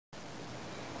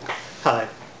Hi,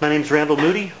 my name is Randall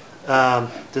Moody.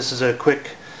 This is a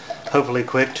hopefully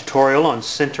quick tutorial on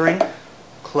sintering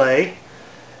clay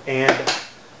and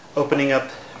opening up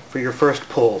for your first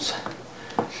pulls.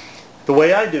 The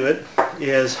way I do it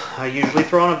is I usually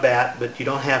throw on a bat, but you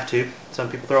don't have to.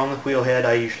 Some people throw on the wheel head.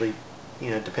 I usually,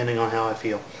 depending on how I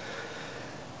feel.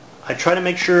 I try to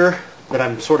make sure that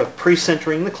I'm sort of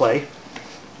pre-sintering the clay.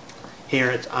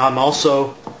 Here I'm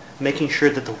also making sure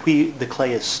that the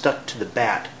clay is stuck to the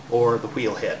bat or the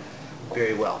wheel head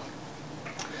very well.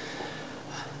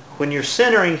 When you're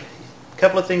sintering, a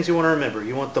couple of things you want to remember.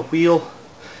 You want the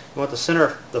center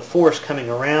of the force coming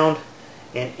around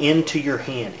and into your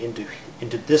hand,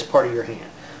 into this part of your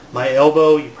hand. My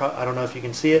elbow, I don't know if you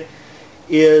can see it,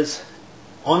 is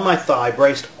on my thigh,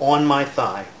 braced on my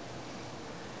thigh.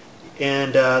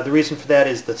 And the reason for that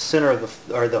is the center of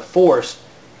the force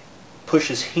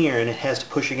pushes here, and it has to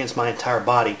push against my entire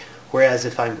body. Whereas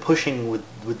if I'm pushing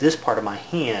with this part of my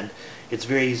hand, it's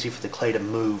very easy for the clay to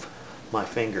move my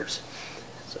fingers.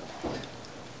 So,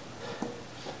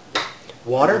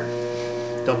 water.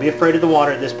 Don't be afraid of the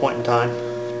water at this point in time.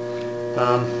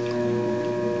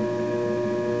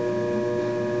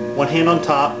 One hand on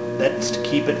top. That's to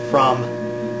keep it from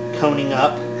coning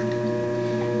up.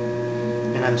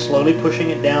 And I'm slowly pushing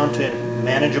it down to a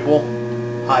manageable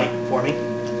height for me.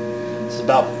 This is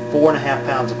about 4.5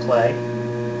 pounds of clay.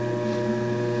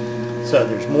 So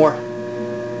there's more.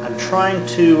 I'm trying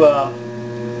to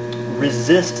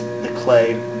resist the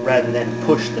clay rather than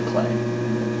push the clay.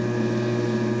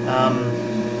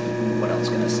 What else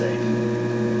can I say?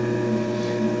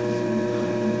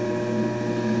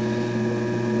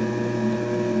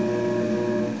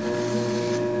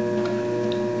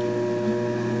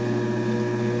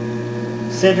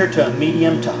 Center to a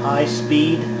medium to high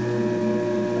speed.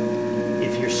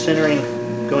 If you're centering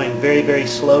going very, very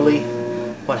slowly,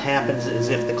 what happens is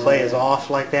if the clay is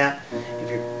off like that, if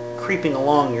you're creeping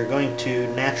along, you're going to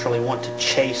naturally want to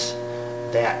chase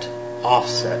that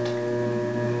offset.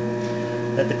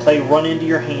 Let the clay run into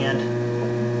your hand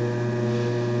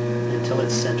until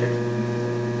it's centered.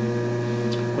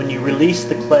 When you release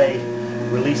the clay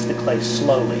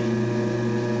slowly.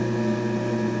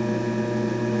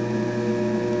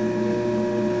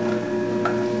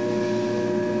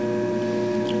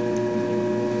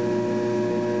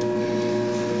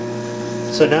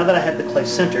 So now that I have the clay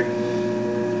centered,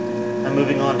 I'm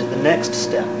moving on to the next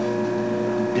step.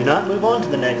 Do not move on to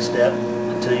the next step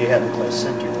until you have the clay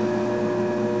centered.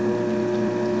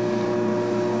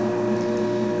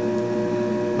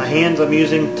 My hands I'm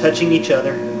using touching each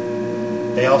other.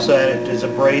 They also act as a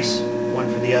brace,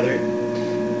 one for the other.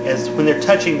 When they're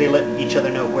touching, they let each other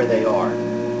know where they are.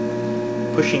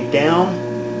 Pushing down,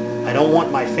 I don't want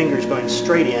my fingers going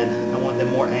straight in, I want them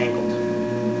more angled.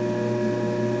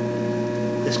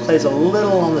 This clay's a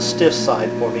little on the stiff side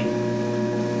for me,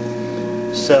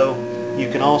 so you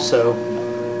can also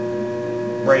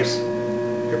brace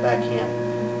your backhand.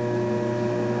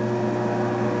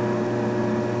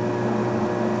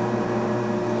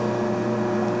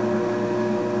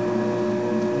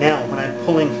 Now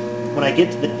when I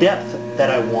get to the depth that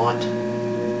I want,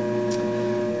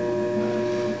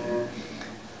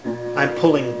 I'm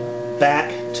pulling back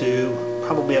to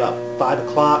probably about 5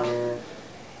 o'clock.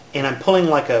 And I'm pulling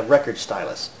like a record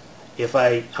stylus. If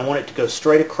I want it to go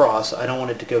straight across, I don't want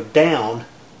it to go down,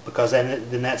 because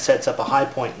then that sets up a high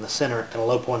point in the center and a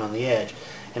low point on the edge.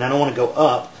 And I don't want to go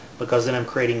up, because then I'm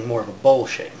creating more of a bowl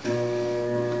shape.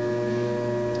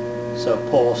 So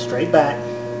pull straight back.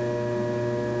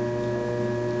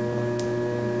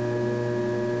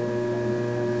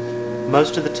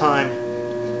 Most of the time,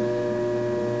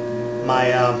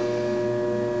 my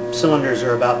cylinders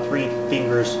are about 3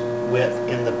 fingers width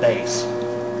in the base.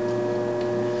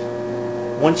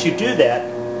 Once you do that,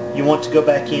 you want to go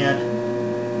back in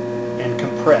and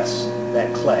compress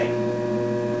that clay.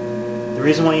 The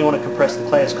reason why you want to compress the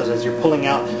clay is because as you're pulling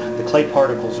out, the clay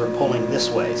particles are pulling this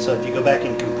way. So if you go back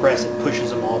and compress, it pushes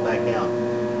them all back down.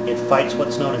 It fights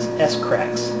what's known as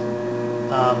S-cracks.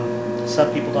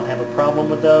 Some people don't have a problem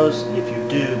with those. If you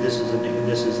do, this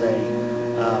is a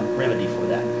remedy for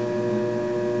that.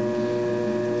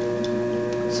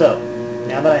 So,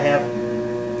 now that I have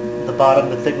the bottom,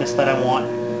 the thickness that I want,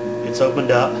 it's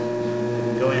opened up, I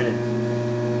can go in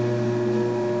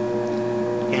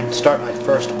and start my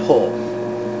first pull.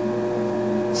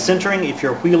 Centering, if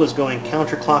your wheel is going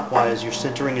counterclockwise, your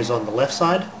centering is on the left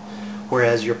side,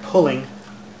 whereas your pulling,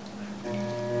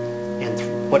 and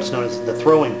what's known as the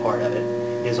throwing part of it,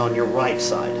 is on your right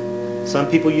side. Some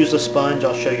people use a sponge,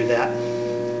 I'll show you that.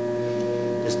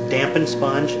 Just dampen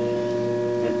sponge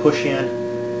and push in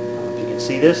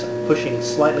see this? I'm pushing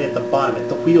slightly at the bottom, at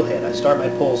the wheel head. I start my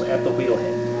pulls at the wheel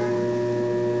head.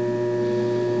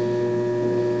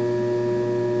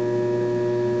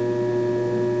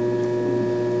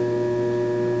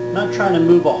 I'm not trying to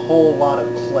move a whole lot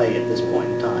of clay at this point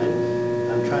in time.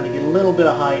 I'm trying to get a little bit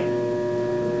of height.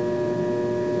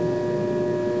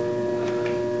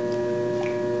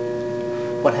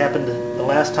 What happened the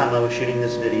last time I was shooting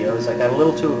this video is I got a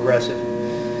little too aggressive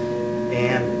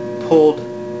and pulled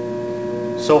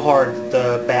so hard that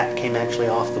the bat came actually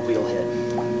off the wheel head.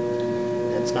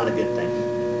 That's not a good thing.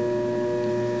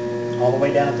 All the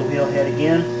way down at the wheel head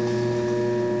again.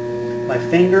 My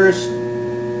fingers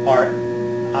are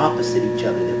opposite each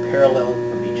other. They're parallel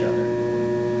from each other.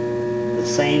 The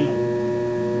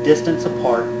same distance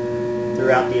apart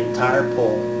throughout the entire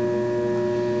pull.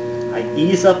 I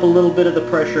ease up a little bit of the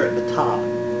pressure at the top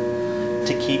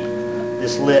to keep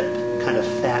this lip kind of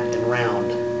fat and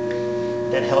round.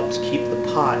 That helps keep the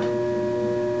pot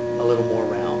a little more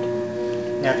round.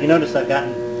 Now if you notice, I've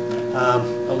gotten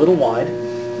a little wide,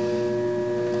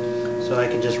 so I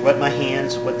can just rub my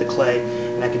hands with the clay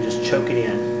and I can just choke it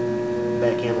in,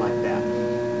 back in like that.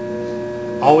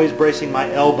 Always bracing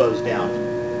my elbows down.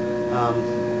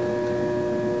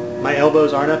 My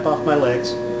elbows aren't up off my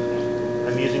legs.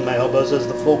 I'm using my elbows as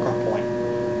the fulcrum point.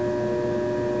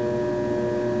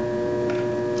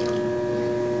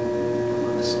 I'm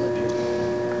gonna slip here.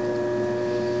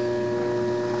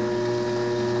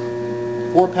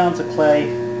 4 pounds of clay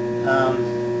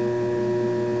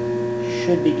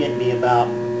should be getting me about,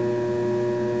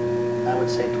 I would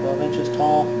say, 12 inches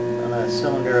tall on a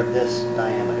cylinder of this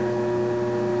diameter.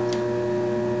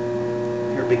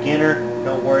 If you're a beginner,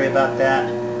 don't worry about that.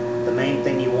 The main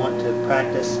thing you want to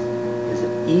practice is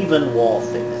an even wall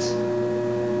thickness.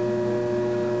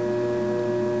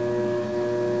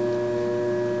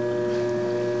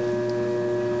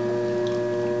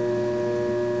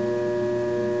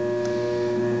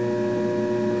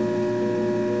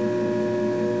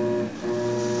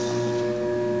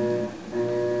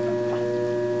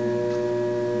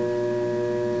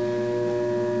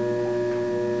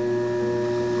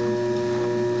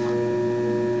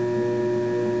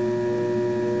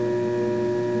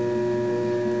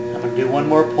 Do one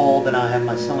more pull, then I'll have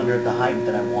my cylinder at the height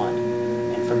that I want,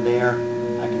 and from there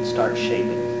I can start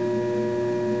shaping.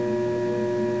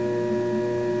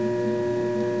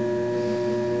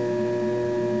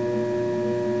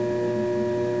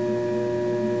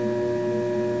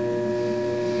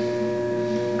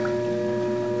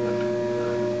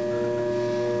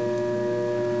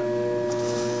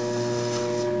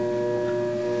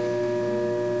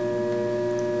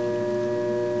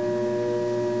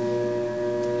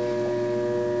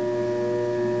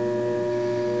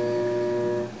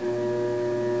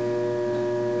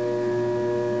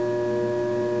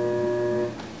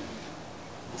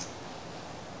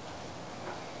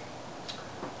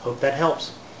 Hope that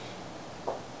helps.